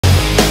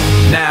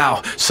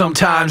Now,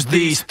 sometimes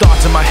these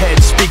thoughts in my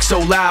head speak so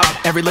loud.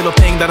 Every little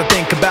thing that I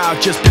think about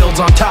just builds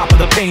on top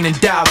of the pain and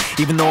doubt.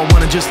 Even though I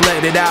wanna just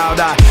let it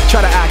out, I try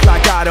to act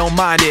like I don't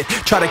mind it.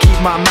 Try to keep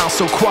my mouth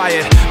so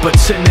quiet, but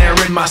sitting there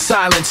in my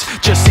silence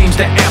just seems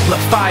to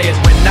amplify it.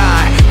 When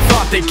I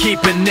thought that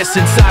keeping this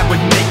inside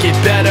would make it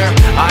better,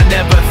 I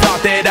never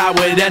thought that I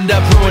would end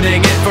up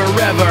ruining it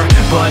forever.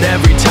 But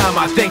every time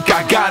I think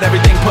I got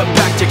everything put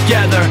back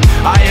together,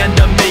 I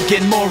end up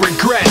making more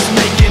regrets,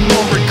 making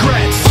more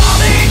regrets.